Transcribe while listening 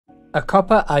A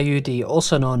copper IUD,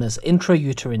 also known as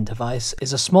intrauterine device,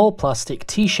 is a small plastic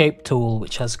T-shaped tool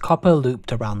which has copper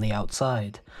looped around the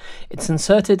outside. It's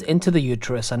inserted into the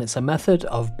uterus and it's a method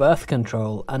of birth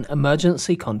control and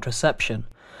emergency contraception.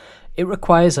 It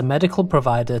requires a medical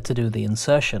provider to do the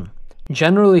insertion.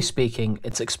 Generally speaking,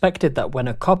 it's expected that when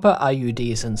a copper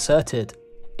IUD is inserted,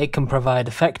 it can provide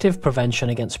effective prevention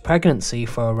against pregnancy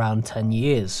for around 10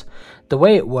 years. The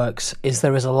way it works is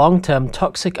there is a long-term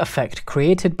toxic effect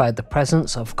created by the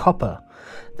presence of copper.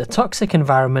 The toxic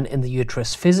environment in the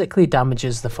uterus physically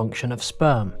damages the function of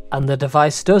sperm, and the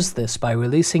device does this by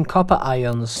releasing copper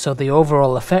ions, so the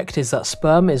overall effect is that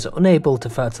sperm is unable to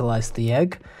fertilize the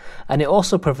egg, and it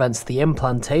also prevents the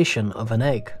implantation of an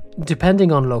egg.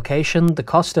 Depending on location, the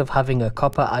cost of having a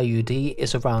copper IUD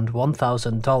is around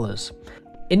 $1,000.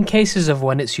 In cases of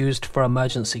when it's used for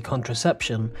emergency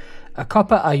contraception, a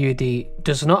copper IUD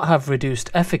does not have reduced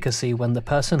efficacy when the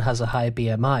person has a high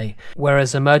BMI,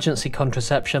 whereas emergency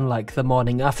contraception like the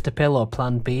morning after pill or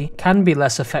Plan B can be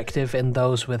less effective in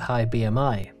those with high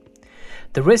BMI.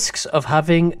 The risks of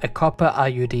having a copper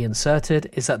IUD inserted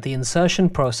is that the insertion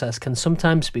process can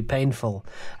sometimes be painful,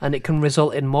 and it can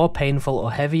result in more painful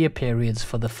or heavier periods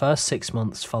for the first 6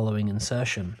 months following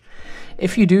insertion.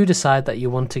 If you do decide that you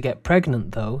want to get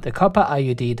pregnant though, the copper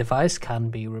IUD device can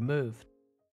be removed.